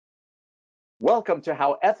Welcome to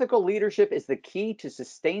How Ethical Leadership is the Key to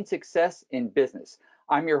Sustained Success in Business.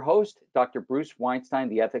 I'm your host, Dr. Bruce Weinstein,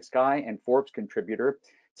 the ethics guy and Forbes contributor.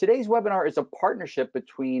 Today's webinar is a partnership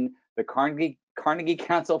between the Carnegie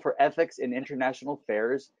Council for Ethics in International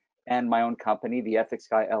Affairs and my own company, the Ethics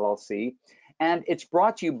Guy LLC. And it's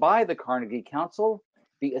brought to you by the Carnegie Council,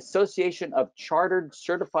 the Association of Chartered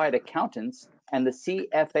Certified Accountants, and the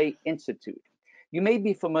CFA Institute. You may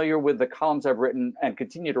be familiar with the columns I've written and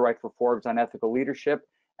continue to write for Forbes on ethical leadership,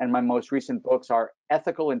 and my most recent books are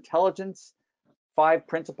Ethical Intelligence, 5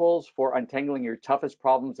 Principles for Untangling Your Toughest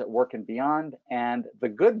Problems at Work and Beyond, and The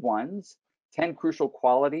Good Ones, 10 Crucial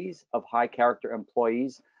Qualities of High Character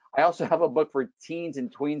Employees. I also have a book for teens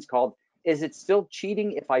and tweens called Is It Still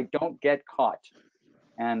Cheating If I Don't Get Caught?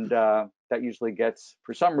 And that usually gets,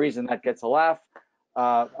 for some reason, that gets a laugh.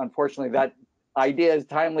 Unfortunately, that idea is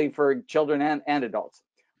timely for children and adults.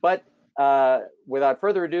 But without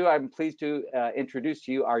further ado, I'm pleased to introduce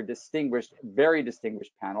to you our distinguished, very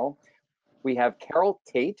distinguished panel. We have Carol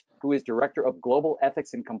Tate, who is Director of Global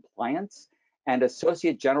Ethics and Compliance and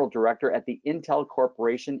Associate General Director at the Intel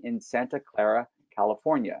Corporation in Santa Clara,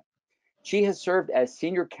 California. She has served as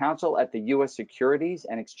Senior Counsel at the U.S. Securities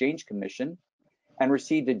and Exchange Commission and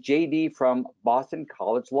received a JD from Boston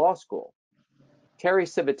College Law School. Terri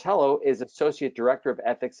Civitello is Associate Director of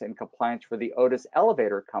Ethics and Compliance for the Otis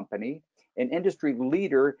Elevator Company, an industry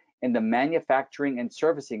leader in the manufacturing and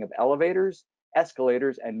servicing of elevators,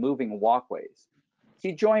 escalators, and moving walkways.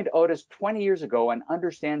 She joined Otis 20 years ago and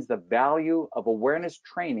understands the value of awareness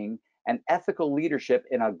training and ethical leadership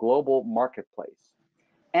in a global marketplace.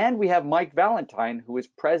 And we have Mike Valentine, who is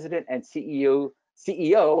President and CEO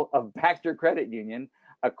of Baxter Credit Union,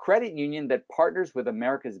 a credit union that partners with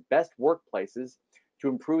America's best workplaces to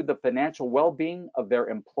improve the financial well-being of their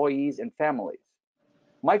employees and families.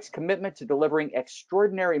 Mike's commitment to delivering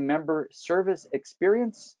extraordinary member service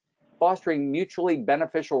experience, fostering mutually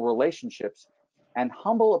beneficial relationships, and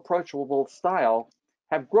humble, approachable style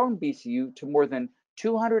have grown BCU to more than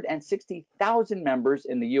 260,000 members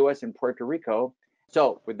in the US and Puerto Rico.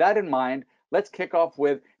 So with that in mind, let's kick off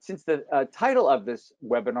with, since the title of this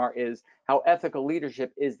webinar is How Ethical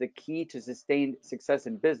Leadership is the Key to Sustained Success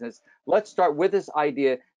in Business, let's start with this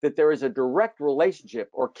idea that there is a direct relationship,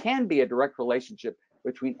 or can be a direct relationship,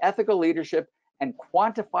 between ethical leadership and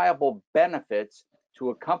quantifiable benefits to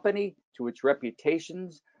a company, to its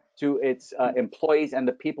reputations, to its employees and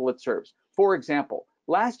the people it serves. For example,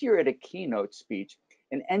 last year at a keynote speech,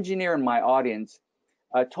 an engineer in my audience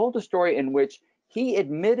told a story in which he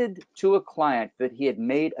admitted to a client that he had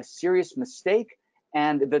made a serious mistake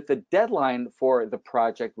and that the deadline for the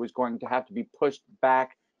project was going to have to be pushed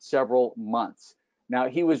back several months. Now,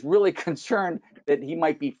 he was really concerned that he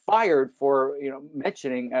might be fired for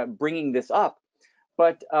bringing this up,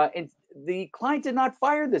 but the client did not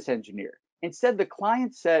fire this engineer. Instead, the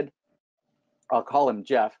client said, I'll call him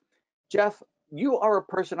Jeff, Jeff, you are a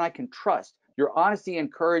person I can trust. Your honesty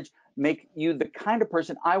and courage make you the kind of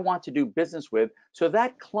person I want to do business with. So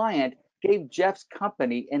that client gave Jeff's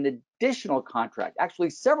company an additional contract, actually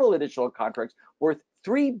several additional contracts worth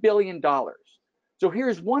 $3 billion. So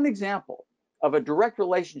here's one example of a direct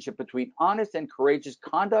relationship between honest and courageous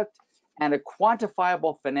conduct and a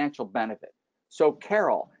quantifiable financial benefit. So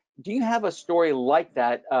Carol, do you have a story like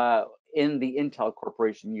that in the Intel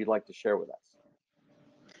Corporation you'd like to share with us?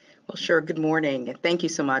 Well, sure. Good morning. Thank you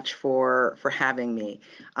so much for having me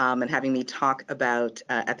and having me talk about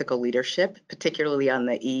ethical leadership, particularly on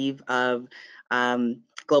the eve of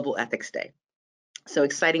Global Ethics Day. So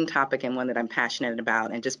exciting topic and one that I'm passionate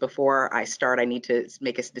about. And just before I start, I need to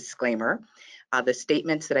make a disclaimer. The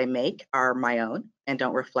statements that I make are my own and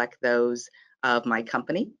don't reflect those of my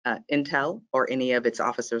company, Intel, or any of its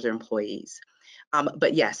officers or employees.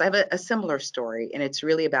 But yes, I have a similar story, and it's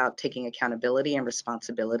really about taking accountability and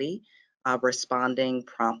responsibility, responding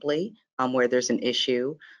promptly where there's an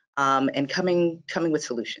issue, and coming with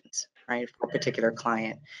solutions, right, for a particular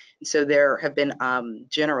client. And so there have been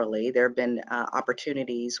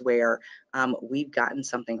opportunities where we've gotten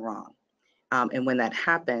something wrong. And when that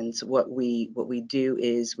happens, what we do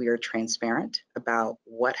is we are transparent about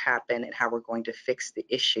what happened and how we're going to fix the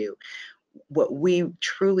issue. What we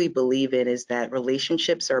truly believe in is that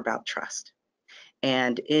relationships are about trust.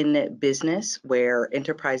 And in business, where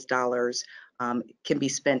enterprise dollars can be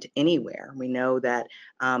spent anywhere, we know that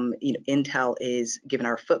Intel is, given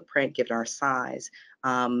our footprint, given our size,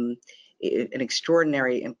 an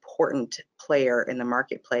extraordinary important player in the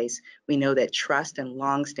marketplace. We know that trust and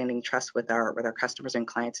long-standing trust with our customers and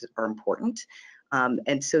clients are important.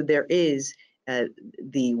 And so there is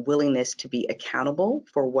the willingness to be accountable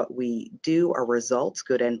for what we do, our results,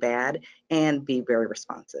 good and bad, and be very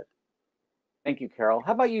responsive. Thank you, Carol.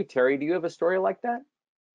 How about you, Terri? Do you have a story like that?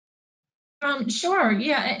 Sure,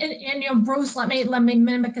 yeah, and you know, Bruce, let me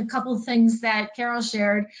mimic a couple of things that Carol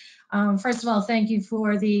shared. First of all, thank you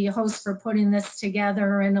for the host for putting this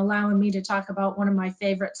together and allowing me to talk about one of my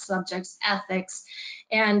favorite subjects, ethics.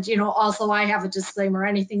 And you know, also I have a disclaimer: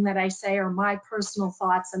 anything that I say are my personal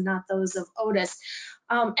thoughts and not those of Otis.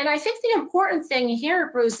 And I think the important thing here,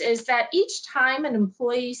 Bruce, is that each time an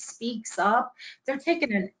employee speaks up, they're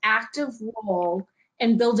taking an active role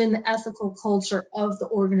in building the ethical culture of the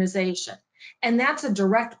organization. And that's a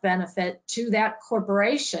direct benefit to that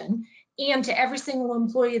corporation and to every single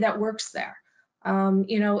employee that works there.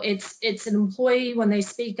 You know, it's an employee, when they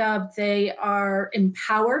speak up, they are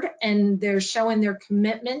empowered and they're showing their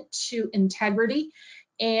commitment to integrity.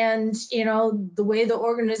 And, you know, the way the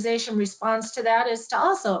organization responds to that is to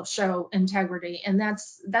also show integrity. And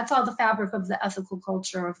that's all the fabric of the ethical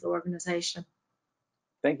culture of the organization.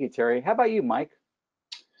 Thank you, Terri. How about you, Mike?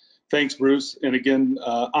 Thanks, Bruce. And again,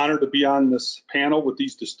 honored to be on this panel with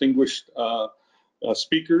these distinguished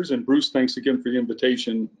speakers. And Bruce, thanks again for the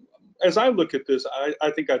invitation. As I look at this,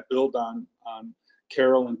 I think I'd build on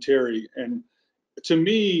Carol and Terri. And to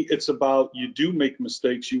me, it's about, you do make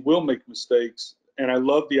mistakes, you will make mistakes. And I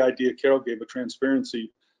love the idea Carol gave of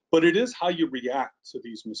transparency, but it is how you react to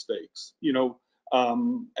these mistakes. You know,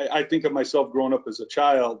 I think of myself growing up as a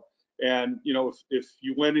child. And, you know, if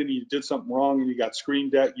you went in and you did something wrong and you got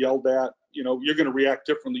screamed at, yelled at, you know, you're going to react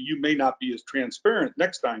differently. You may not be as transparent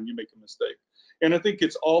next time you make a mistake. And I think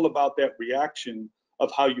it's all about that reaction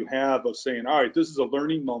of how you have of saying, all right, this is a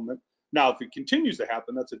learning moment. Now, if it continues to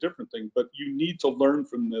happen, that's a different thing, but you need to learn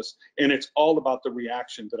from this. And it's all about the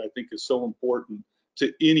reaction that I think is so important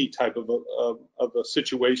to any type of a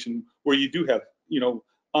situation where you do have, you know,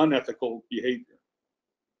 unethical behavior.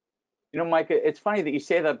 You know, Mike, it's funny that you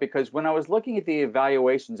say that, because when I was looking at the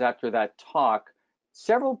evaluations after that talk,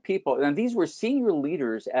 several people, and these were senior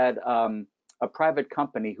leaders at a private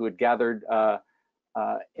company who had gathered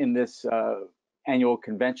in this annual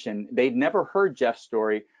convention. They'd never heard Jeff's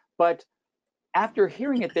story, but after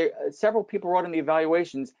hearing it, several people wrote in the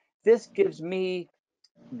evaluations, this gives me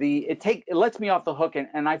it lets me off the hook,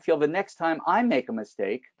 and I feel the next time I make a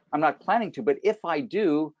mistake, I'm not planning to, but if I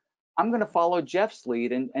do, I'm going to follow Jeff's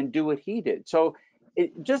lead and do what he did. So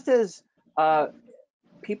just as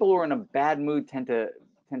people who are in a bad mood tend to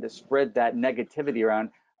spread that negativity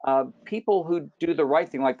around, people who do the right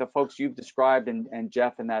thing, like the folks you've described and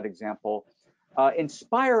Jeff in that example,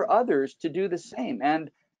 inspire others to do the same. And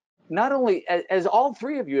not only, as all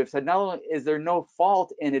three of you have said, not only is there no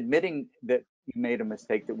fault in admitting that you made a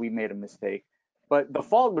mistake, that we made a mistake, but the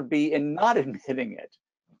fault would be in not admitting it.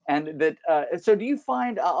 And that, so do you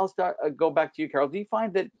find, I'll go back to you, Carol, do you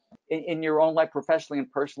find that in your own life, professionally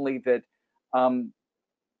and personally, that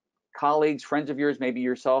colleagues, friends of yours, maybe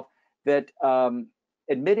yourself, that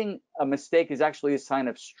admitting a mistake is actually a sign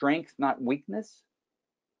of strength, not weakness?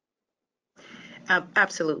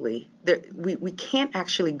 Absolutely. We can't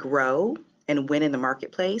actually grow and win in the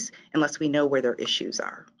marketplace unless we know where their issues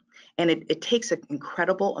are. And it takes an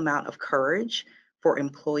incredible amount of courage for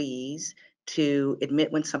employees to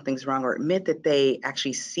admit when something's wrong, or admit that they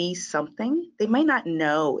actually see something. They might not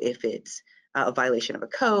know if it's a violation of a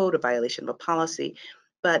code, a violation of a policy,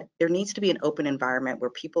 but there needs to be an open environment where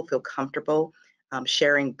people feel comfortable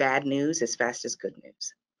sharing bad news as fast as good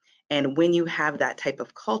news. And when you have that type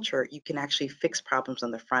of culture, you can actually fix problems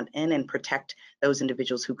on the front end and protect those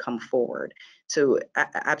individuals who come forward. So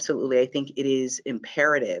absolutely, I think it is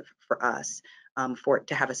imperative for us for it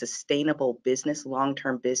to have a sustainable business,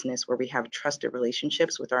 long-term business, where we have trusted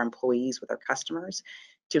relationships with our employees, with our customers,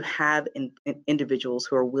 to have individuals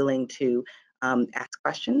who are willing to ask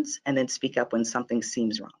questions and then speak up when something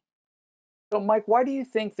seems wrong. So Mike, why do you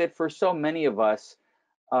think that for so many of us,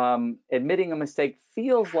 admitting a mistake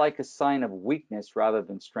feels like a sign of weakness rather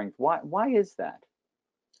than strength? Why is that?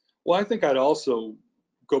 Well, I think I'd also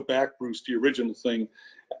go back, Bruce, to your original thing,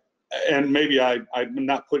 and maybe I'm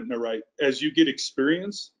not putting it right. As you get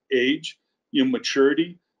experience, age,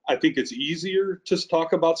 maturity, I think it's easier to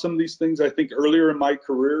talk about some of these things. I think earlier in my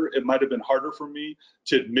career, it might have been harder for me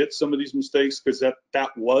to admit some of these mistakes because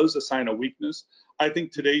that was a sign of weakness. I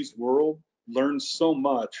think today's world learns so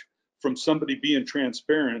much from somebody being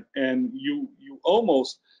transparent, and you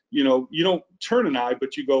almost, you don't turn an eye,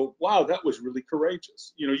 but you go, wow, that was really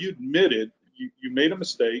courageous. You admitted you made a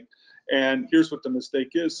mistake, and here's what the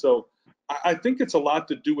mistake is. So I think it's a lot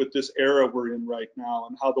to do with this era we're in right now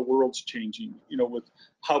and how the world's changing, with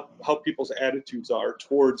how people's attitudes are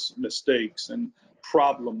towards mistakes and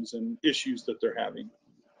problems and issues that they're having.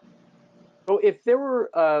 So if there were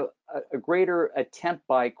a greater attempt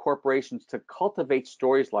by corporations to cultivate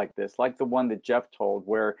stories like this, like the one that Jeff told,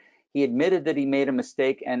 where he admitted that he made a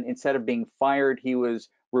mistake and instead of being fired, he was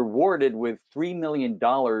rewarded with $3 million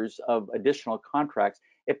of additional contracts.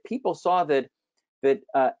 If people saw that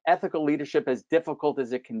ethical leadership, as difficult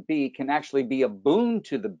as it can actually be a boon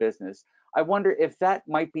to the business, I wonder if that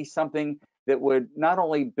might be something that would not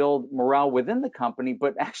only build morale within the company,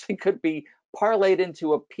 but actually could be parlayed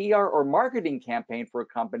into a PR or marketing campaign for a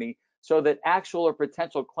company so that actual or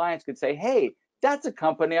potential clients could say, hey, that's a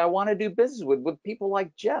company I want to do business with people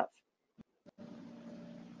like Jeff.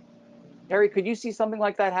 Terri, could you see something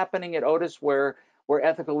like that happening at Otis where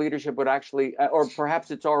ethical leadership would actually, or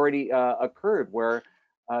perhaps it's already occurred, where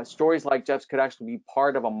stories like Jeff's could actually be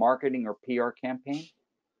part of a marketing or PR campaign?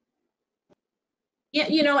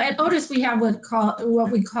 Yeah, at Otis, we have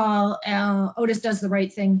what we call Otis Does the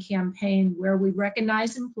Right Thing campaign, where we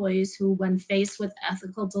recognize employees who, when faced with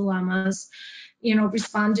ethical dilemmas,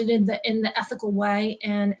 responded in the ethical way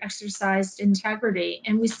and exercised integrity.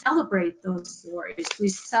 And we celebrate those stories. We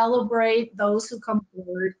celebrate those who come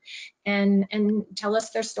forward and tell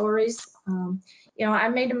us their stories. I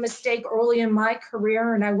made a mistake early in my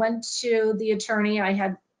career, and I went to the attorney. I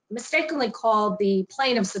had mistakenly called the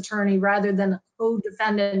plaintiff's attorney rather than a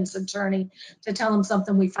co-defendant's attorney to tell him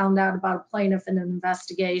something we found out about a plaintiff in an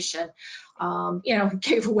investigation.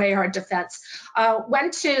 Gave away our defense.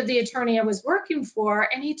 Went to the attorney I was working for,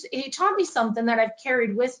 and he taught me something that I've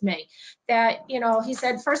carried with me. That, he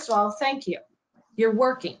said, first of all, thank you. You're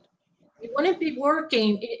working. You wouldn't be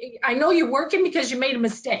working. I know you're working because you made a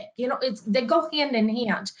mistake. They go hand in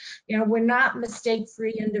hand. We're not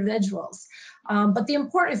mistake-free individuals. But the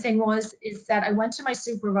important thing is that I went to my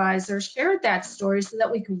supervisor, shared that story so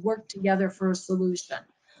that we could work together for a solution.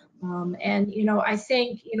 I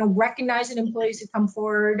think, recognizing employees who come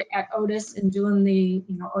forward at Otis and doing the,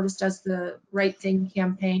 Otis Does the Right Thing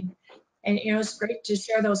campaign. And, it's great to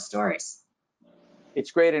share those stories.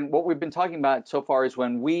 It's great. And what we've been talking about so far is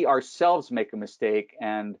when we ourselves make a mistake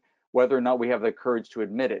and whether or not we have the courage to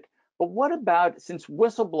admit it. But what about, since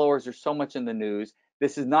whistleblowers are so much in the news,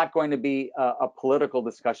 this is not going to be a political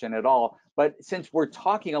discussion at all. But since we're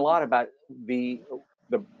talking a lot about the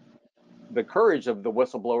courage of the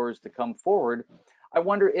whistleblowers to come forward, I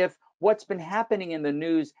wonder if what's been happening in the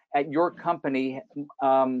news at your company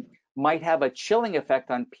might have a chilling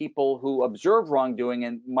effect on people who observe wrongdoing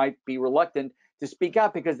and might be reluctant to speak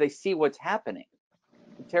out because they see what's happening.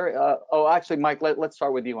 Terri, actually, Mike, let's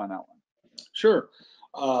start with you on that one. Sure.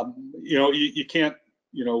 You can't,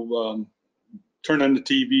 turn on the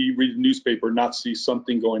TV, read the newspaper, not see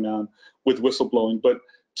something going on with whistleblowing. But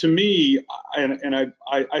to me, and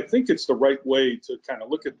I think it's the right way to kind of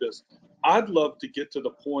look at this. I'd love to get to the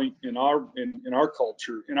point in our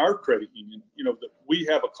culture, in our credit union, that we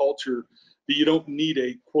have a culture that you don't need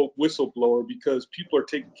a quote whistleblower because people are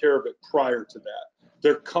taking care of it prior to that.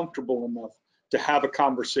 They're comfortable enough to have a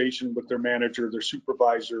conversation with their manager, their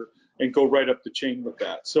supervisor, and go right up the chain with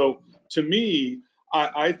that. So to me,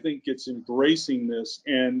 I think it's embracing this.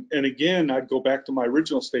 And again, I'd go back to my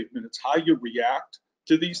original statement. It's how you react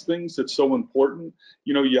to these things that's so important.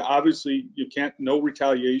 You obviously, you can't, no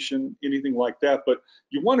retaliation, anything like that, but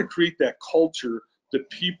you want to create that culture that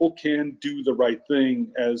people can do the right thing,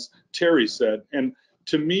 as Terri said. And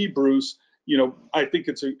to me, Bruce, I think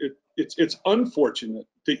it's unfortunate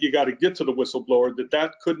that you got to get to the whistleblower,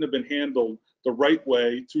 that couldn't have been handled the right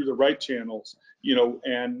way through the right channels,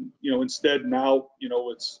 and instead now,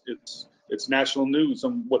 it's national news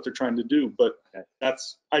on what they're trying to do. But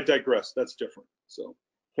I digress. That's different. So,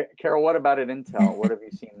 Carol, what about at Intel? What have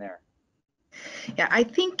you seen there? Yeah, I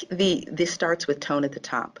think this starts with tone at the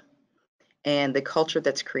top and the culture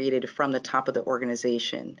that's created from the top of the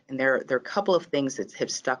organization. And there are a couple of things that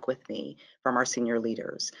have stuck with me from our senior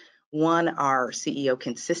leaders. One, our CEO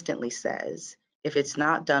consistently says, if it's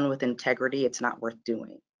not done with integrity, it's not worth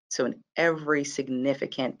doing. So in every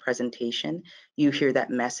significant presentation, you hear that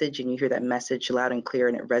message, and you hear that message loud and clear,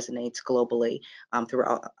 and it resonates globally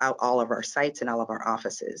throughout all of our sites and all of our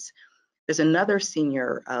offices. There's another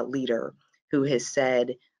senior leader who has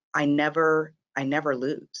said, I never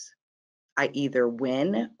lose. I either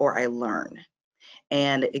win or I learn.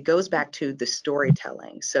 And it goes back to the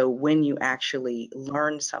storytelling. So when you actually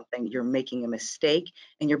learn something, you're making a mistake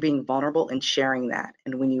and you're being vulnerable and sharing that.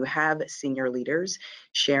 And when you have senior leaders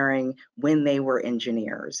sharing when they were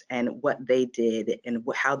engineers and what they did and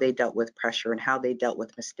how they dealt with pressure and how they dealt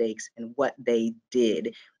with mistakes and what they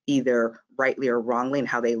did, either rightly or wrongly, and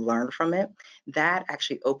how they learned from it, that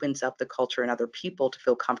actually opens up the culture and other people to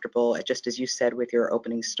feel comfortable, just as you said with your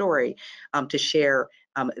opening story, to share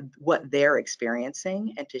what they're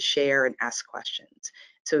experiencing and to share and ask questions.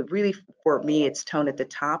 So really, for me, it's tone at the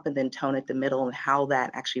top and then tone at the middle and how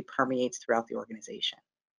that actually permeates throughout the organization.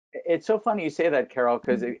 It's so funny you say that, Carol,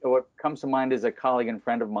 because what comes to mind is a colleague and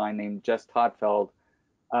friend of mine named Jess Todfeld.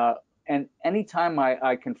 And anytime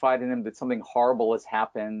I confide in him that something horrible has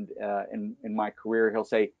happened in my career, he'll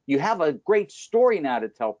say, "You have a great story now to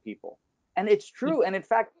tell people." And it's true. And in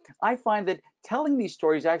fact, I find that telling these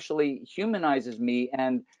stories actually humanizes me.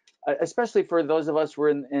 And especially for those of us who are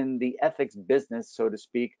in the ethics business, so to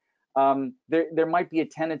speak, there might be a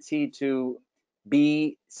tendency to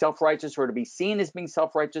be self-righteous or to be seen as being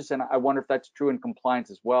self-righteous. And I wonder if that's true in compliance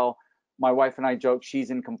as well. My wife and I joke, she's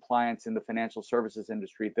in compliance in the financial services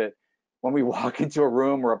industry, that when we walk into a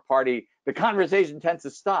room or a party, the conversation tends to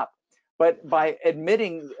stop. But by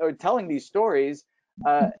admitting or telling these stories,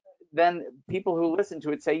 then people who listen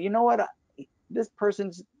to it say, you know what, this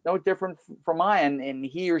person's no different from I, and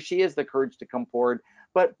he or she has the courage to come forward.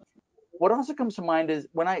 But what also comes to mind is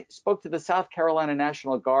when I spoke to the South Carolina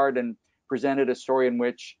National Guard and presented a story in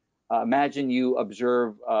which, imagine you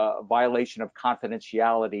observe a violation of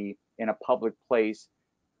confidentiality in a public place,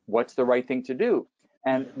 what's the right thing to do?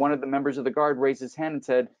 And one of the members of the Guard raised his hand and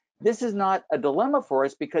said, this is not a dilemma for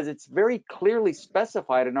us because it's very clearly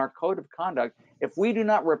specified in our code of conduct. If we do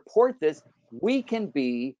not report this, we can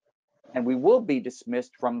be, and we will be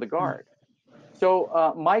dismissed from the Guard.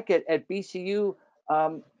 So Mike, at BCU,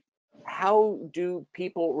 how do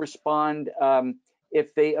people respond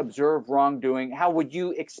if they observe wrongdoing? How would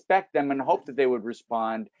you expect them and hope that they would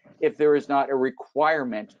respond if there is not a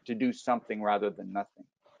requirement to do something rather than nothing?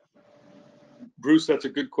 Bruce, that's a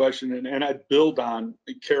good question. And I'd build on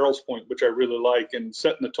Carol's point, which I really like, and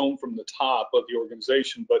setting the tone from the top of the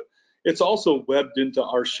organization. But it's also webbed into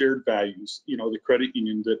our shared values, you know, the credit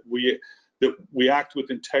union, that we act with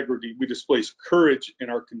integrity, we display courage in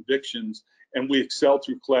our convictions, and we excel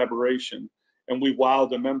through collaboration, and we wow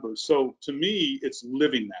the members. So to me, it's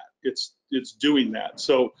living that, it's doing that.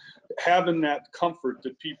 So having that comfort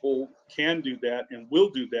that people can do that and will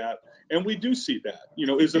do that, and we do see that. You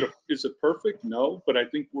know, is it perfect? No, but I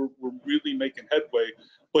think we're really making headway.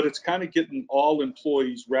 But it's kind of getting all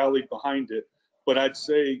employees rallied behind it. But I'd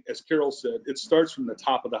say, as Carol said, it starts from the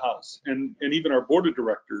top of the house, and even our board of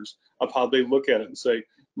directors, of how they look at it and say,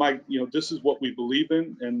 Mike, you know, this is what we believe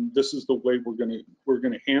in, and this is the way we're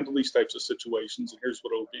gonna handle these types of situations, and here's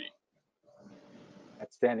what it'll be.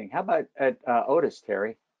 Outstanding. How about at Otis,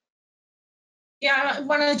 Terri? Yeah, I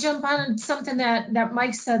want to jump on something that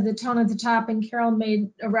Mike said, the tone at the top, and Carol made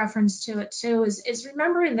a reference to it too, is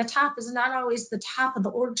remembering the top is not always the top of the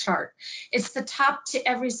org chart. It's the top to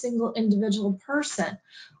every single individual person.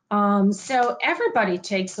 So everybody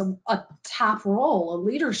takes a top role, a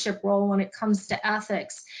leadership role when it comes to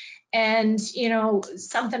ethics. And, you know,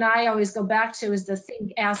 something I always go back to is the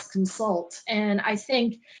think, ask, consult. And I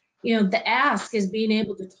think, you know, the ask is being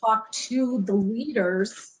able to talk to the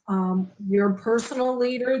leaders, your personal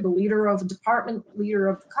leader, the leader of a department, leader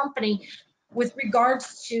of the company, with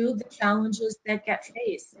regards to the challenges that get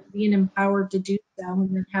faced, and being empowered to do so,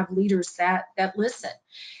 and then have leaders that listen.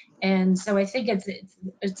 And so I think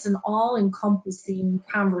it's an all-encompassing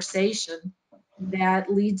conversation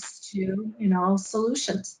that leads to, you know,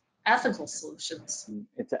 solutions, ethical solutions.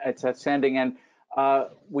 It's outstanding. And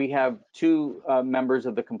we have two members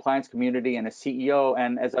of the compliance community and a CEO.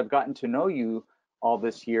 And as I've gotten to know you all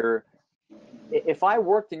this year, if I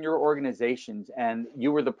worked in your organizations and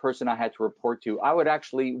you were the person I had to report to, I would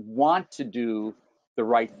actually want to do the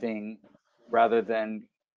right thing rather than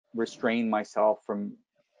restrain myself from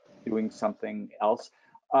doing something else,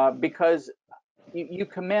 because you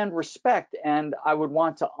command respect, and I would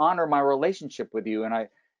want to honor my relationship with you.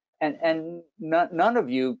 And none of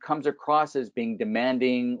you comes across as being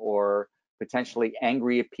demanding or potentially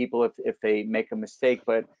angry at people if they make a mistake,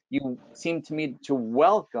 but you seem to me to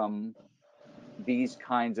welcome these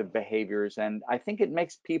kinds of behaviors, and I think it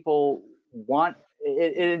makes people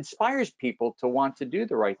it inspires people to want to do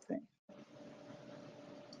the right thing.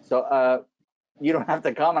 So you don't have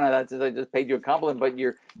to comment on that since I just paid you a compliment, but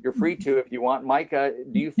you're free to if you want. Micah,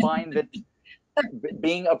 do you find that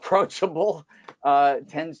being approachable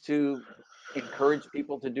tends to encourage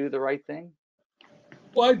people to do the right thing?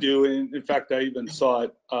 Well, I do. And in fact, I even saw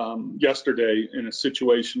it yesterday in a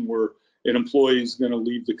situation where an employee is going to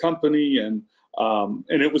leave the company, and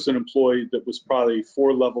it was an employee that was probably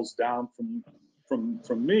 4 levels down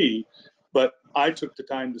from me, but I took the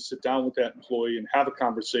time to sit down with that employee and have a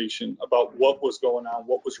conversation about what was going on,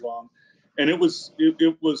 what was wrong, and it was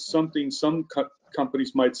something some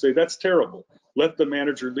companies might say that's terrible. Let the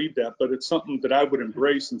manager lead that, but it's something that I would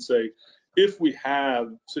embrace and say, if we have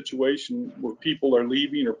a situation where people are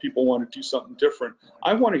leaving or people want to do something different,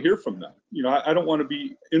 I want to hear from them. You know, I don't want to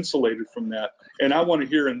be insulated from that. And I want to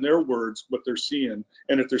hear in their words what they're seeing.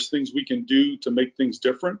 And if there's things we can do to make things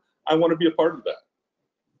different, I want to be a part of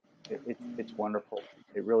that. It's wonderful.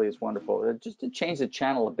 It really is wonderful. Just to change the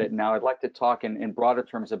channel a bit now, I'd like to talk in broader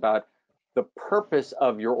terms about the purpose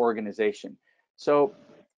of your organization. So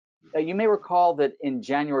you may recall that in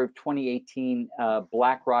January of 2018,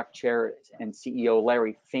 BlackRock chair and CEO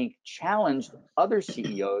Larry Fink challenged other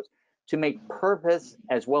CEOs to make purpose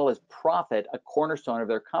as well as profit a cornerstone of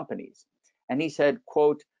their companies. And he said,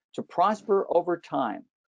 quote, "To prosper over time,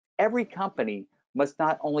 every company must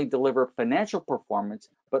not only deliver financial performance,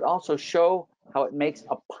 but also show how it makes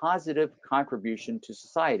a positive contribution to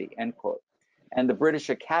society," end quote. And the British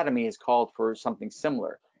Academy has called for something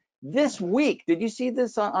similar. This week, did you see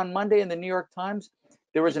this on Monday in the New York Times?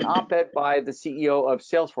 There was an op-ed by the CEO of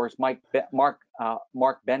Salesforce, Mark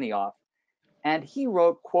Benioff, and he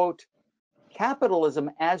wrote, quote,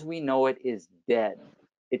 "Capitalism as we know it is dead.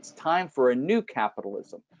 It's time for a new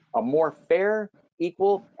capitalism, a more fair,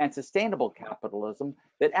 equal, and sustainable capitalism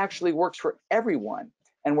that actually works for everyone,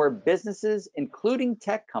 and where businesses, including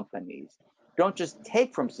tech companies, don't just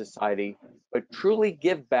take from society, but truly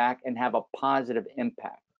give back and have a positive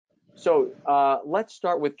impact." So let's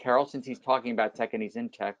start with Carol, since he's talking about tech and he's in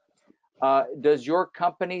tech. Does your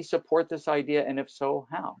company support this idea? And if so,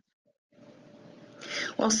 how?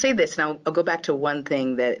 Well, I'll say this, and I'll go back to one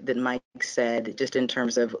thing that Mike said, just in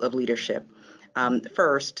terms of leadership.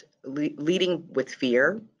 First, leading with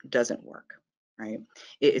fear doesn't work, right?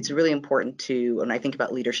 It's really important to, when I think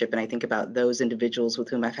about leadership and I think about those individuals with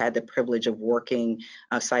whom I've had the privilege of working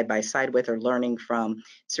side by side with or learning from,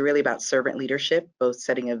 it's really about servant leadership, both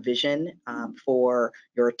setting a vision for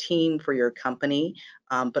your team, for your company,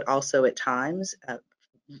 but also at times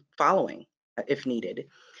following if needed.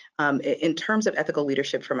 In terms of ethical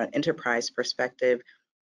leadership from an enterprise perspective,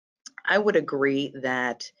 I would agree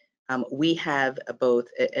that we have both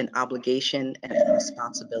an obligation and a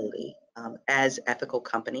responsibility as ethical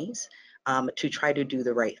companies to try to do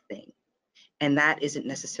the right thing. And that isn't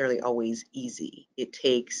necessarily always easy. It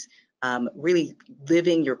takes really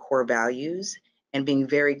living your core values and being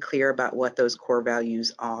very clear about what those core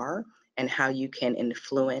values are and how you can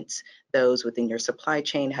influence those within your supply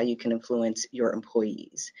chain, how you can influence your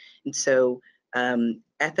employees. And so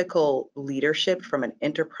ethical leadership from an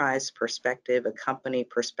enterprise perspective, a company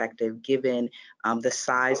perspective, given the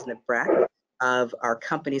size and the breadth of our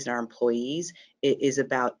companies and our employees, it is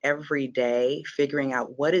about every day figuring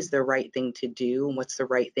out what is the right thing to do and what's the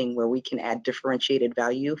right thing where we can add differentiated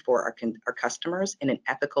value for our customers in an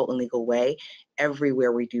ethical and legal way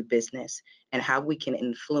everywhere we do business, and how we can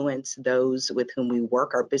influence those with whom we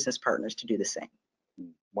work, our business partners, to do the same.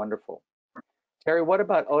 Wonderful. Terri, what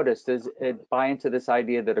about Otis? Does it buy into this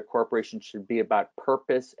idea that a corporation should be about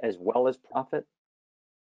purpose as well as profit?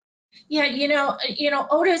 Yeah,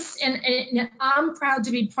 Otis, and I'm proud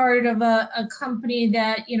to be part of a company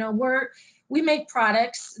that, we make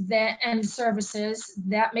products and services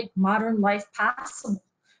that make modern life possible.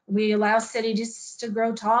 We allow cities to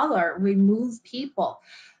grow taller. We move people.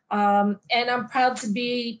 And I'm proud to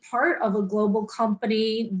be part of a global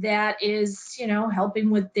company that is,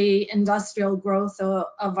 helping with the industrial growth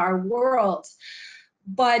of our world.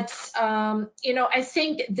 But, I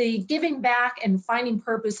think the giving back and finding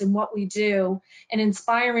purpose in what we do and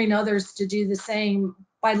inspiring others to do the same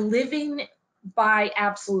by living by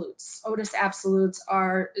absolutes. Otis absolutes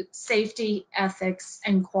are safety, ethics,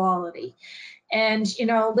 and quality. And,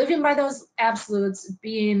 living by those absolutes,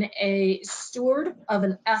 being a steward of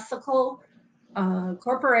an ethical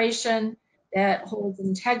corporation that holds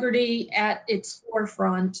integrity at its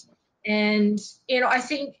forefront. And, I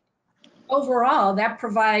think overall, that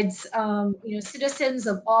provides citizens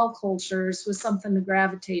of all cultures with something to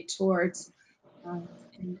gravitate towards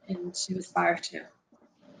and to aspire to.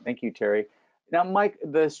 Thank you, Terri. Now, Mike,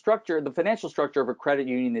 the financial structure of a credit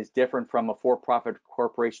union is different from a for-profit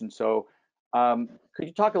corporation. So could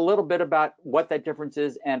you talk a little bit about what that difference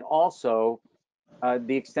is, and also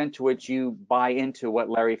the extent to which you buy into what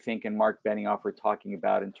Larry Fink and Mark Benioff are talking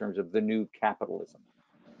about in terms of the new capitalism?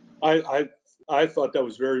 I I thought that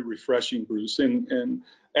was very refreshing, Bruce. And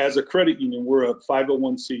as a credit union, we're a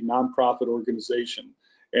 501c nonprofit organization.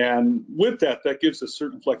 And with that, that gives us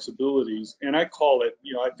certain flexibilities. And I call it,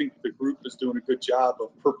 I think the group is doing a good job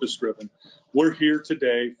of purpose-driven. We're here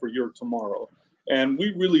today for your tomorrow. And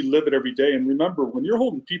we really live it every day. And remember, when you're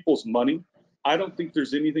holding people's money, I don't think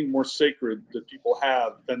there's anything more sacred that people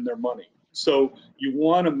have than their money. So you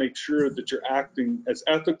want to make sure that you're acting as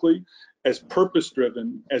ethically, as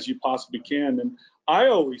purpose-driven as you possibly can. And I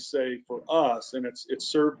always say for us, and it's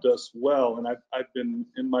served us well, and I've been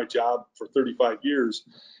in my job for 35 years,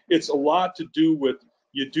 it's a lot to do with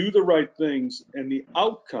you do the right things, and the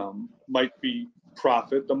outcome might be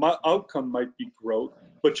profit, the outcome might be growth,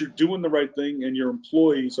 but you're doing the right thing, and your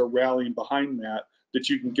employees are rallying behind that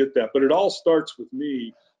you can get that. But it all starts with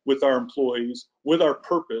me, with our employees, with our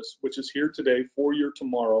purpose, which is here today for your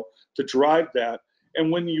tomorrow, to drive that.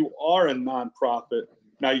 And when you are a nonprofit,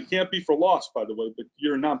 now you can't be for loss, by the way, but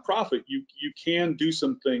you're a nonprofit, you can do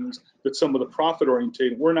some things that some of the profit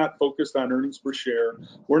oriented. We're not focused on earnings per share.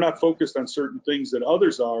 We're not focused on certain things that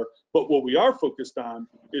others are, but what we are focused on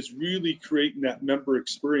is really creating that member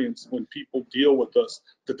experience when people deal with us,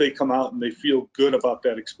 that they come out and they feel good about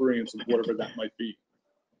that experience and whatever that might be.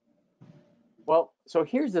 Well, so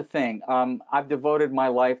here's the thing. I've devoted my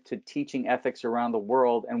life to teaching ethics around the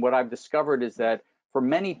world, and what I've discovered is that for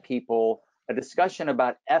many people, a discussion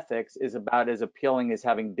about ethics is about as appealing as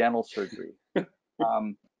having dental surgery.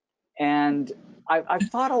 And I've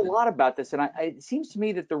thought a lot about this, and it seems to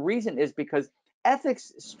me that the reason is because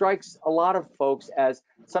ethics strikes a lot of folks as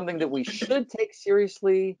something that we should take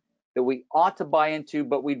seriously, that we ought to buy into,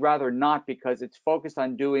 but we'd rather not because it's focused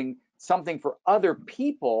on doing something for other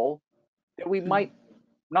people that we might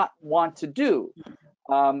not want to do,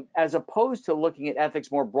 as opposed to looking at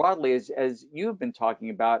ethics more broadly, as you've been talking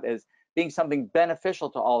about, as being something beneficial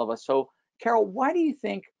to all of us. So, Carol, why do you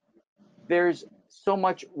think there's so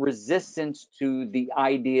much resistance to the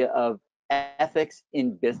idea of ethics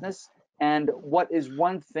in business? And what is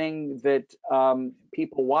one thing that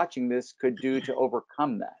people watching this could do to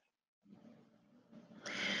overcome that?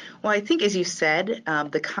 Well, I think, as you said,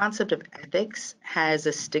 the concept of ethics has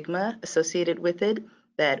a stigma associated with it,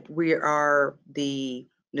 that we are the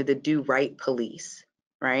do right police,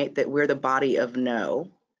 right? That we're the body of no,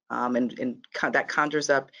 and that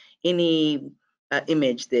conjures up any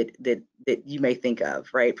image that you may think of,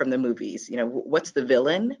 right, from the movies. What's the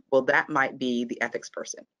villain? Well, that might be the ethics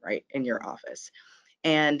person, right, in your office.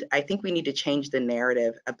 And I think we need to change the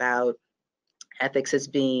narrative about ethics as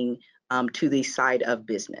being to the side of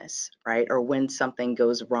business, right? Or when something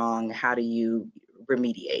goes wrong, how do you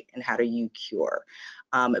remediate and how do you cure?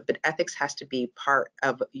 But ethics has to be part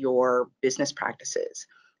of your business practices.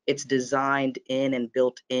 It's designed in and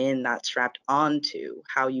built in, not strapped onto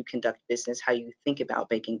how you conduct business, how you think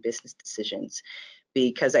about making business decisions.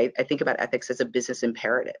 Because I think about ethics as a business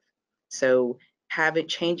imperative. So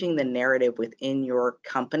changing the narrative within your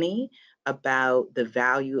company about the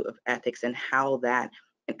value of ethics and how that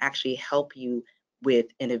can actually help you with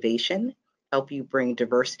innovation, help you bring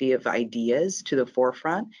diversity of ideas to the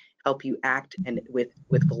forefront, help you act with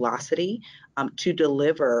velocity to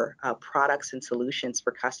deliver products and solutions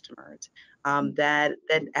for customers that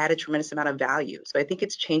add a tremendous amount of value. So I think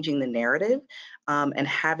it's changing the narrative and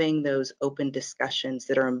having those open discussions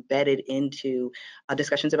that are embedded into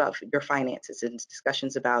discussions about your finances and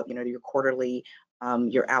discussions about your quarterly,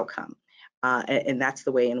 your outcome. And that's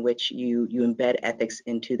the way in which you embed ethics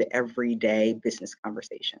into the everyday business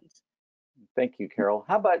conversations. Thank you, Carol.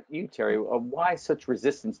 How about you, Terri? Why such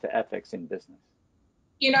resistance to ethics in business?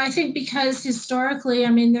 I think because historically,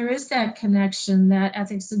 there is that connection that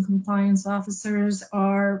ethics and compliance officers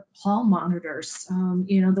are hall monitors,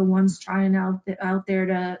 the ones trying out there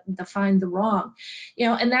to find the wrong,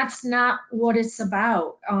 and that's not what it's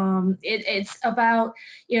about. It's about,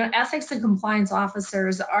 ethics and compliance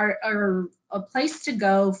officers are a place to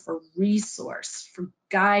go for resource, for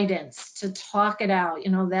guidance, to talk it out,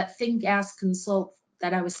 that think, ask, consult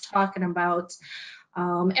that I was talking about.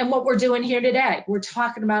 And what we're doing here today, we're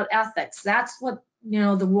talking about ethics. That's what,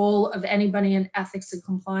 the role of anybody in ethics and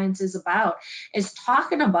compliance is about, is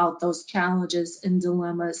talking about those challenges and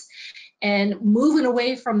dilemmas and moving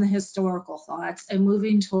away from the historical thoughts and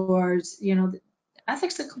moving towards,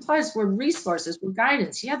 ethics and compliance. We're resources, we're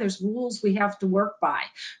guidance. Yeah, there's rules we have to work by,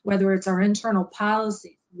 whether it's our internal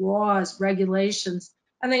policies, laws, regulations,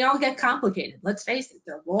 and they all get complicated. Let's face it,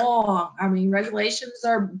 they're long. Regulations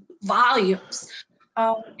are volumes.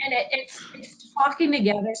 And it's talking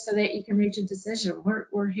together so that you can reach a decision.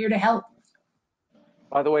 We're here to help.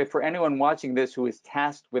 By the way, for anyone watching this who is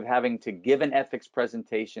tasked with having to give an ethics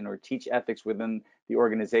presentation or teach ethics within the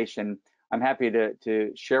organization, I'm happy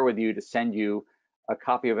to share with you, to send you a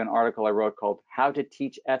copy of an article I wrote called How to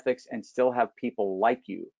Teach Ethics and Still Have People Like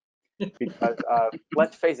You. Because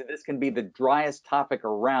let's face it, this can be the driest topic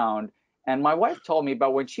around. And my wife told me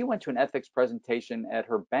about when she went to an ethics presentation at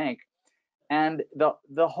her bank, and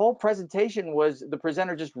the whole presentation was the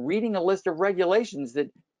presenter just reading a list of regulations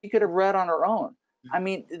that she could have read on her own. I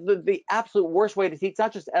mean, the absolute worst way to teach,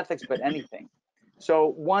 not just ethics, but anything.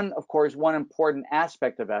 So of course, one important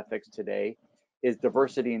aspect of ethics today is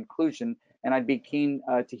diversity inclusion. And I'd be keen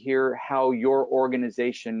to hear how your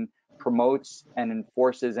organization promotes and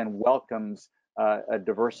enforces and welcomes a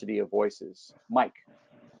diversity of voices. Mike.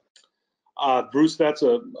 Bruce, that's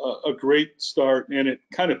a great start, and it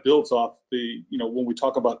kind of builds off the, when we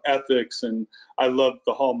talk about ethics, and I love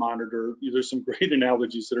the hall monitor. There's some great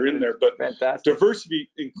analogies that are in there, but fantastic. Diversity,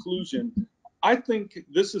 inclusion, I think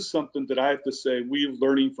this is something that I have to say we're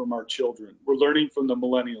learning from our children. We're learning from the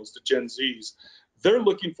millennials, the Gen Zs. They're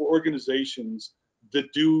looking for organizations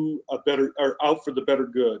that do a better, are out for the better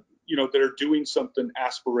good, that are doing something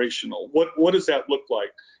aspirational. What does that look like?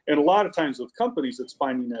 And a lot of times with companies, it's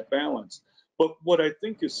finding that balance. But what I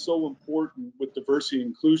think is so important with diversity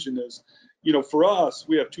and inclusion is, for us,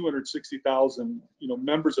 we have 260,000,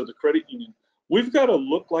 members of the credit union. We've got to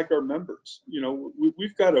look like our members.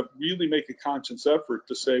 We've got to really make a conscious effort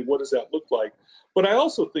to say, what does that look like? But I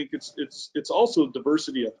also think it's also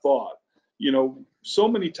diversity of thought. So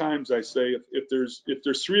many times I say, if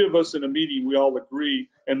there's three of us in a meeting, we all agree,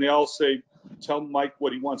 and they all say, tell Mike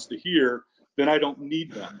what he wants to hear, then I don't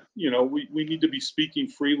need them. We need to be speaking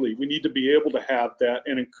freely. We need to be able to have that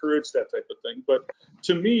and encourage that type of thing. But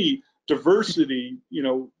to me, diversity,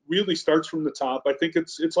 really starts from the top. I think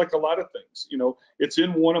it's like a lot of things. It's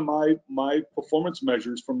in one of my performance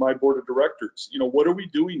measures from my board of directors. What are we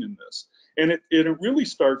doing in this? And it really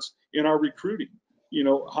starts in our recruiting.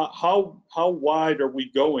 How wide are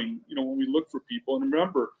we going? When we look for people. And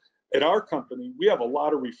remember, at our company, we have a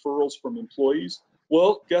lot of referrals from employees.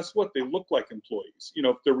 Well, guess what? They look like employees.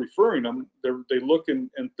 If they're referring them, they look and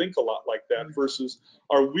think a lot like that, versus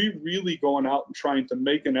are we really going out and trying to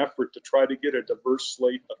make an effort to try to get a diverse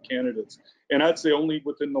slate of candidates? And I'd say only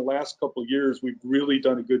within the last couple of years, we've really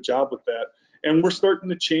done a good job with that. And we're starting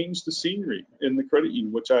to change the scenery in the credit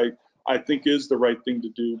union, which I think is the right thing to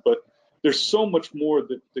do. But there's so much more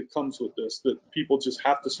that comes with this, that people just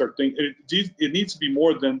have to start thinking. It needs to be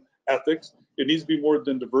more than ethics. It needs to be more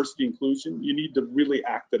than diversity inclusion. You need to really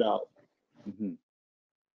act it out. Mm-hmm.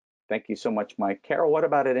 Thank you so much, Mike. Carol, what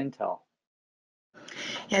about at Intel?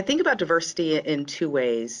 Yeah, I think about diversity in two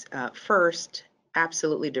ways. First,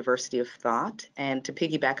 absolutely diversity of thought. And to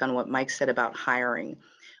piggyback on what Mike said about hiring,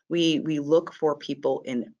 we look for people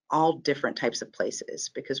in all different types of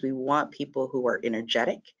places, because we want people who are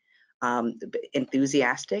energetic,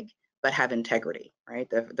 enthusiastic, but have integrity, right?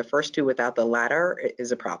 The first two without the latter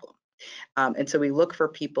is a problem. And so we look for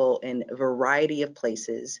people in a variety of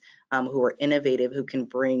places who are innovative, who can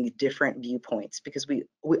bring different viewpoints, because we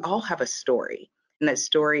all have a story, and that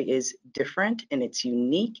story is different and it's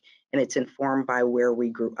unique, and it's informed by where we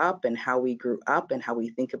grew up and how we grew up and how we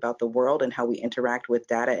think about the world and how we interact with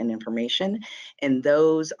data and information. And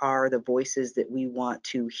those are the voices that we want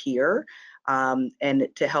to hear and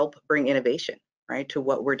to help bring innovation, right, to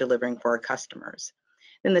what we're delivering for our customers.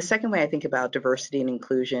 Then the second way I think about diversity and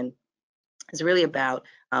inclusion is really about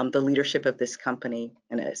the leadership of this company.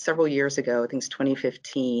 And several years ago, I think it's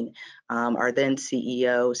 2015, our then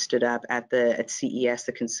CEO stood up at CES,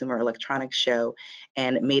 the Consumer Electronics Show,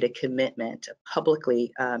 and made a commitment,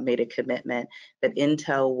 publicly made a commitment, that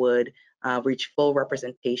Intel would reach full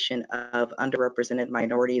representation of underrepresented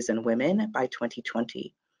minorities and women by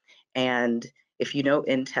 2020. And if you know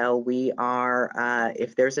Intel, we are,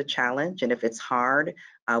 if there's a challenge and if it's hard,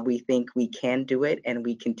 we think we can do it, and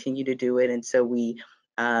we continue to do it. And so we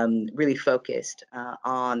really focused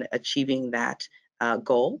on achieving that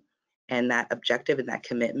goal and that objective and that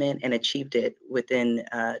commitment, and achieved it within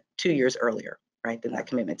 2 years earlier, right, than that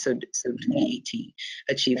commitment. So 2018,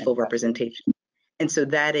 achieved full representation. And so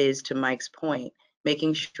that is, to Mike's point,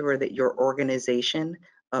 making sure that your organization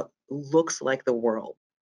looks like the world.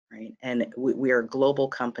 Right, and we are a global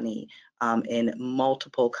company in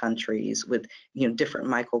multiple countries with different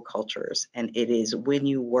microcultures. And it is, when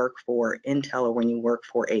you work for Intel or when you work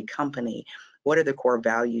for a company, what are the core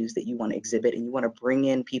values that you want to exhibit? And you want to bring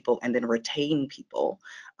in people and then retain people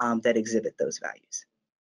that exhibit those values.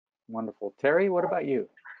 Wonderful. Terri, what about you?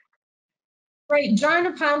 Right, drawing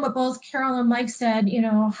upon what both Carol and Mike said,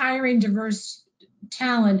 hiring diverse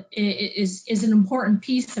talent is an important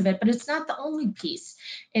piece of it, but it's not the only piece.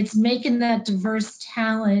 It's making that diverse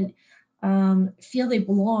talent feel they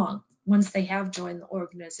belong once they have joined the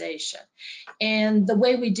organization. And the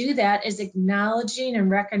way we do that is acknowledging and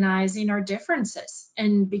recognizing our differences.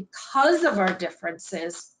 And because of our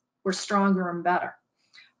differences, we're stronger and better.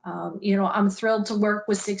 You know, I'm thrilled to work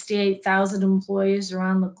with 68,000 employees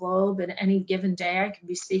around the globe, and any given day I can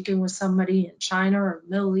be speaking with somebody in China or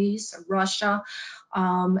Middle East or Russia,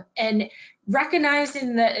 and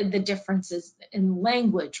recognizing the differences in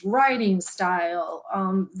language, writing style,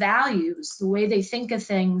 values, the way they think of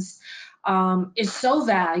things is so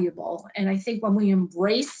valuable. And I think when we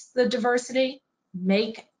embrace the diversity,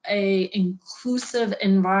 make a inclusive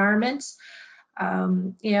environment,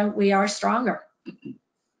 you know, we are stronger.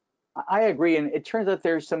 I agree, and it turns out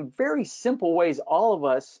there's some very simple ways, all of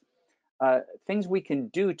us, things we can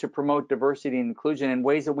do to promote diversity and inclusion in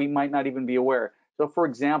ways that we might not even be aware. So for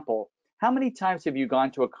example, how many times have you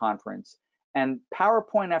gone to a conference and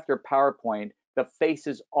PowerPoint after PowerPoint, the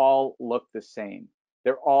faces all look the same?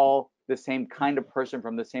 They're all the same kind of person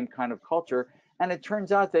from the same kind of culture. And it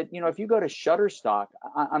turns out that, you know, if you go to Shutterstock,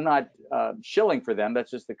 I'm not shilling for them,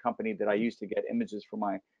 that's just the company that I use to get images for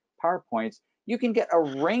my PowerPoints, you can get a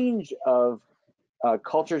range of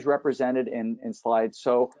cultures represented in slides.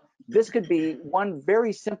 So this could be one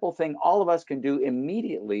very simple thing all of us can do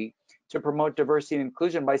immediately to promote diversity and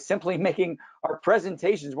inclusion by simply making our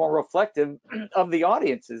presentations more reflective of the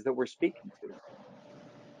audiences that we're speaking to.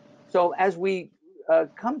 So as we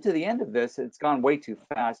come to the end of this, it's gone way too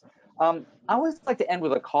fast. I always like to end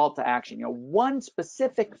with a call to action. You know, one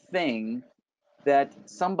specific thing that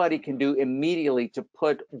somebody can do immediately to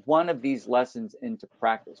put one of these lessons into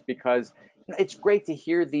practice, because it's great to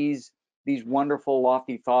hear these wonderful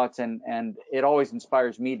lofty thoughts, and it always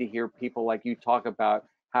inspires me to hear people like you talk about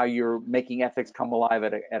how you're making ethics come alive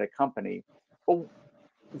at a company.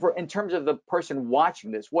 But in terms of the person watching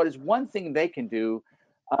this, what is one thing they can do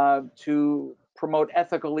to promote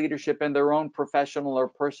ethical leadership in their own professional or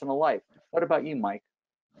personal life? What about you, Mike?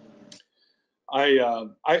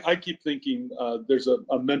 I keep thinking there's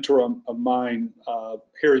a mentor of mine,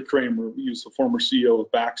 Harry Kramer, who's the former CEO of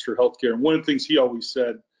Baxter Healthcare. And one of the things he always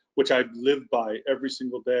said, which I live by every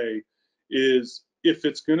single day, is if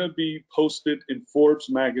it's going to be posted in Forbes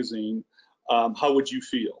magazine, how would you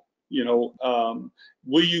feel? You know,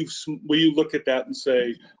 will you look at that and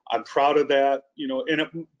say, I'm proud of that? You know,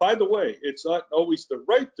 and by the way, it's not always the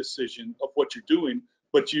right decision of what you're doing,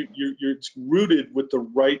 but you're rooted with the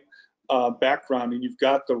right background, and you've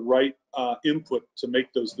got the right input to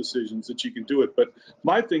make those decisions that you can do it. But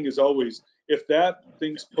my thing is always, if that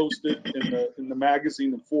thing's posted in the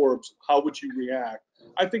magazine and Forbes, how would you react?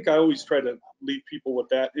 I think I always try to leave people with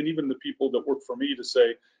that, and even the people that work for me, to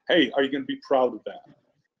say, hey, are you going to be proud of that?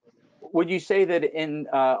 Would you say that in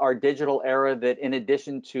our digital era, that in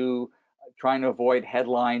addition to trying to avoid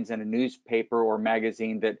headlines in a newspaper or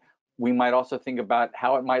magazine, that we might also think about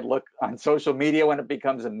how it might look on social media when it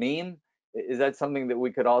becomes a meme? Is that something that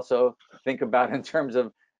we could also think about in terms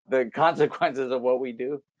of the consequences of what we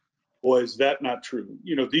do? Boy, is that not true?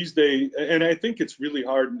 You know, these days, and I think it's really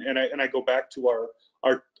hard. And I go back to our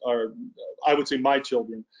I would say my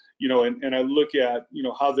children, you know, and I look at, you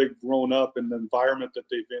know, how they've grown up and the environment that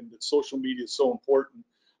they've in. That social media is so important.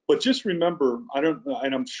 But just remember,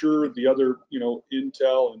 and I'm sure the other, you know,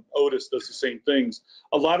 Intel and Otis does the same things.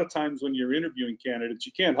 A lot of times when you're interviewing candidates,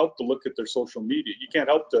 you can't help to look at their social media. You can't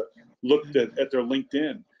help to look at their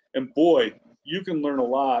LinkedIn. And boy, you can learn a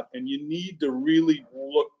lot, and you need to really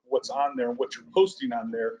look what's on there and what you're posting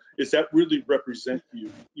on there. Is that really represent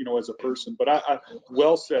you, you know, as a person? But I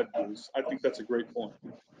well said, Bruce. I think that's a great point.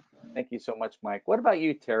 Thank you so much, Mike. What about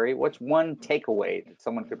you, Terri? What's one takeaway that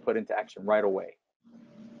someone could put into action right away?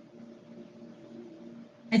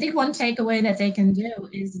 I think one takeaway that they can do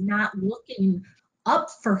is not looking up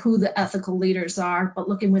for who the ethical leaders are, but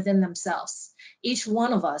looking within themselves. Each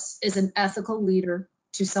one of us is an ethical leader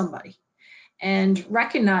to somebody, and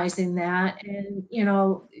recognizing that. And, you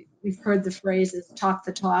know, we've heard the phrases, talk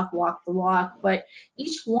the talk, walk the walk, but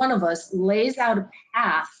each one of us lays out a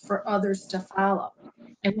path for others to follow.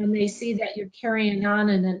 And when they see that you're carrying on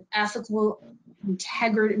in an ethical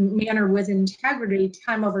manner with integrity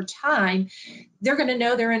time over time, they're going to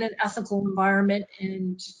know they're in an ethical environment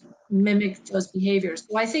and mimic those behaviors.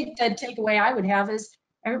 So I think the takeaway I would have is,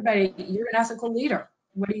 everybody, you're an ethical leader.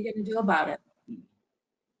 What are you going to do about it?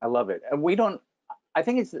 I love it. And I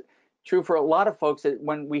think it's true for a lot of folks that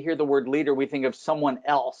when we hear the word leader, we think of someone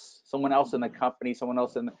else in the company, someone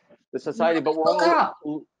else in the society, but we're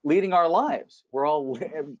all leading our lives. We're all,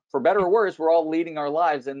 for better or worse, we're all leading our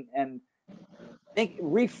lives. And think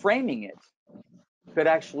reframing it could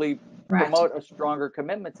actually Correct. promote a stronger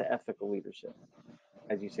commitment to ethical leadership,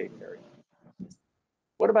 as you say, Terry.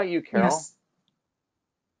 What about you, Carol? Yes.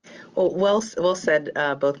 Well said,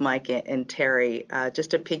 both Mike and Terry.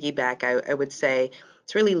 Just to piggyback, I would say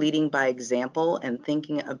it's really leading by example and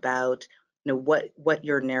thinking about, what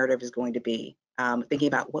your narrative is going to be. Thinking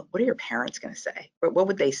about what are your parents going to say? What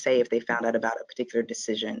would they say if they found out about a particular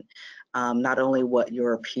decision? Not only what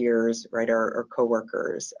your peers, right, or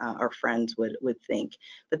coworkers or friends would think,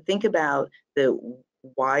 but think about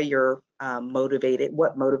why you're motivated,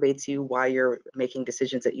 what motivates you, why you're making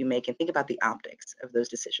decisions that you make, and think about the optics of those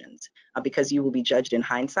decisions, because you will be judged in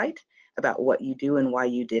hindsight about what you do and why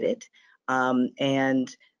you did it. And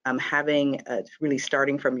having really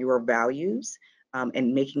starting from your values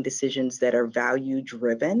and making decisions that are value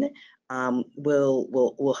driven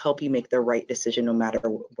will help you make the right decision no matter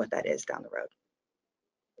what that is down the road.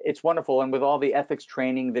 It's wonderful. And with all the ethics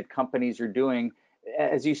training that companies are doing,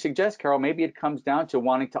 as you suggest, Carol, maybe it comes down to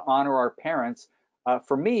wanting to honor our parents.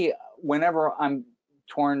 For me, whenever I'm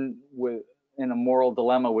torn in a moral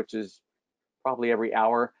dilemma, which is probably every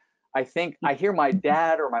hour, I think I hear my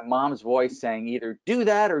dad or my mom's voice saying either do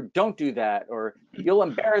that or don't do that, or you'll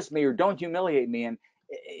embarrass me or don't humiliate me. And,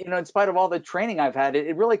 in spite of all the training I've had,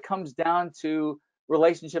 it really comes down to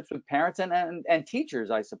relationships with parents and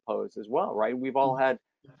teachers, I suppose, as well, right? We've all had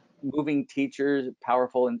moving teachers,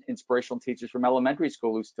 powerful and inspirational teachers from elementary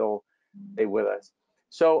school who still stay with us.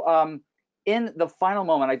 So in the final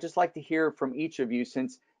moment, I'd just like to hear from each of you,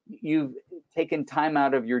 since you've taken time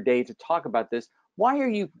out of your day to talk about this. Why are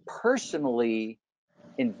you personally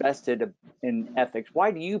invested in ethics?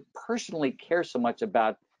 Why do you personally care so much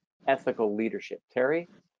about ethical leadership? Terri?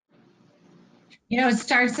 It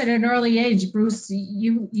starts at an early age. Bruce,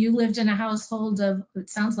 you lived in a household of, it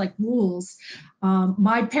sounds like, rules.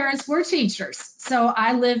 My parents were teachers, so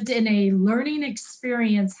I lived in a learning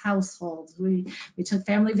experience household. We took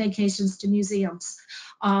family vacations to museums.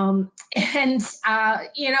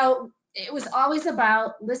 It was always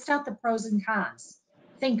about list out the pros and cons,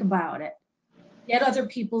 think about it, get other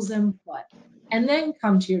people's input, and then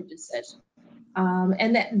come to your decision.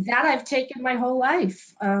 And that I've taken my whole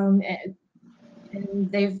life. And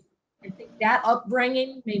I think that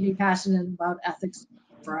upbringing made me passionate about ethics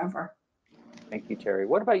forever. Thank you, Terri.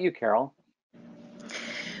 What about you, Carol?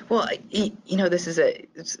 Well, this is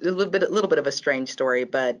it's a little bit of a strange story,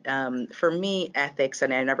 but for me, ethics,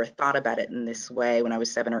 and I never thought about it in this way when I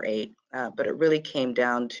was 7 or 8, but it really came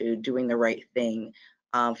down to doing the right thing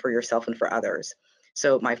for yourself and for others.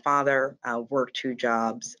 So my father worked 2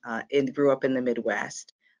 jobs, grew up in the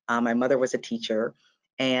Midwest. My mother was a teacher,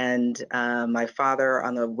 and my father,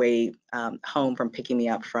 on the way home from picking me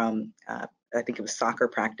up from I think it was soccer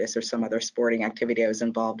practice or some other sporting activity I was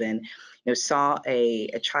involved in, saw a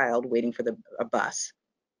child waiting for a bus,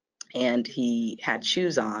 and he had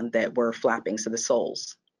shoes on that were flapping, so the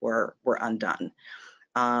soles were undone.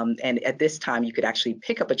 And at this time, you could actually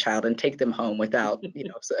pick up a child and take them home without,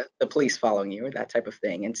 the police following you or that type of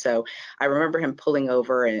thing. And so I remember him pulling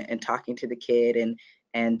over and talking to the kid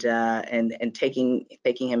and taking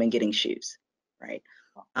him and getting shoes, right?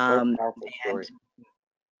 What a powerful story.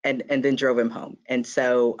 And then drove him home. And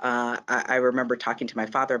so I remember talking to my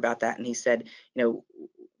father about that, and he said,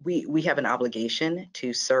 we have an obligation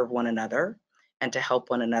to serve one another and to help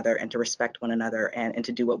one another and to respect one another and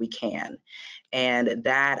to do what we can. And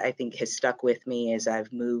that, I think, has stuck with me as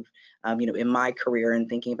I've moved, in my career, and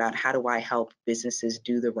thinking about how do I help businesses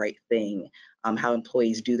do the right thing, how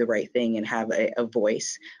employees do the right thing and have a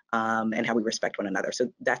voice, and how we respect one another.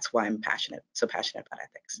 So that's why I'm so passionate about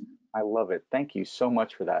ethics. I love it. Thank you so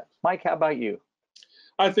much for that. Mike, how about you?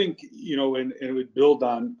 I think, and it would build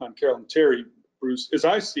on Carol and Terri, Bruce, as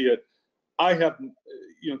I see it, I have,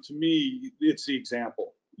 to me, it's the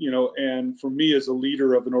example, and for me as a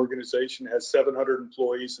leader of an organization that has 700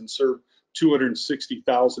 employees and serve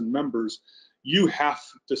 260,000 members, you have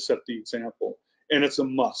to set the example. And it's a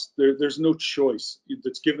must. There's no choice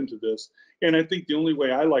that's given to this. And I think the only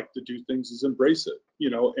way I like to do things is embrace it,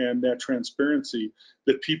 and that transparency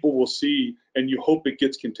that people will see, and you hope it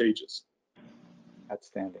gets contagious.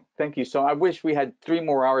 Outstanding. Thank you. So I wish we had 3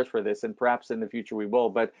 more hours for this, and perhaps in the future we will.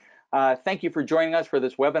 But thank you for joining us for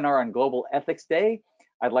this webinar on Global Ethics Day.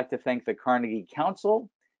 I'd like to thank the Carnegie Council,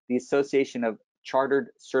 the Association of Chartered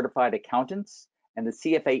Certified Accountants, and the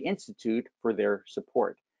CFA Institute for their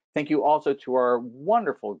support. Thank you also to our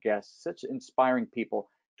wonderful guests, such inspiring people,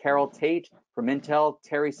 Carol Tate from Intel,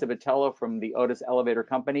 Terri Civitello from the Otis Elevator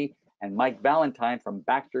Company, and Mike Valentine from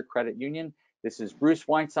Baxter Credit Union. This is Bruce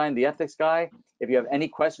Weinstein, the Ethics Guy. If you have any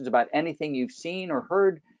questions about anything you've seen or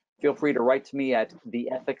heard, feel free to write to me at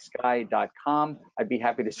theethicsguy.com. I'd be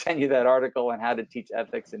happy to send you that article on how to teach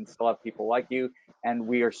ethics and still have people like you. And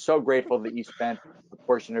we are so grateful that you spent a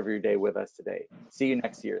portion of your day with us today. See you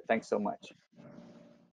next year. Thanks so much.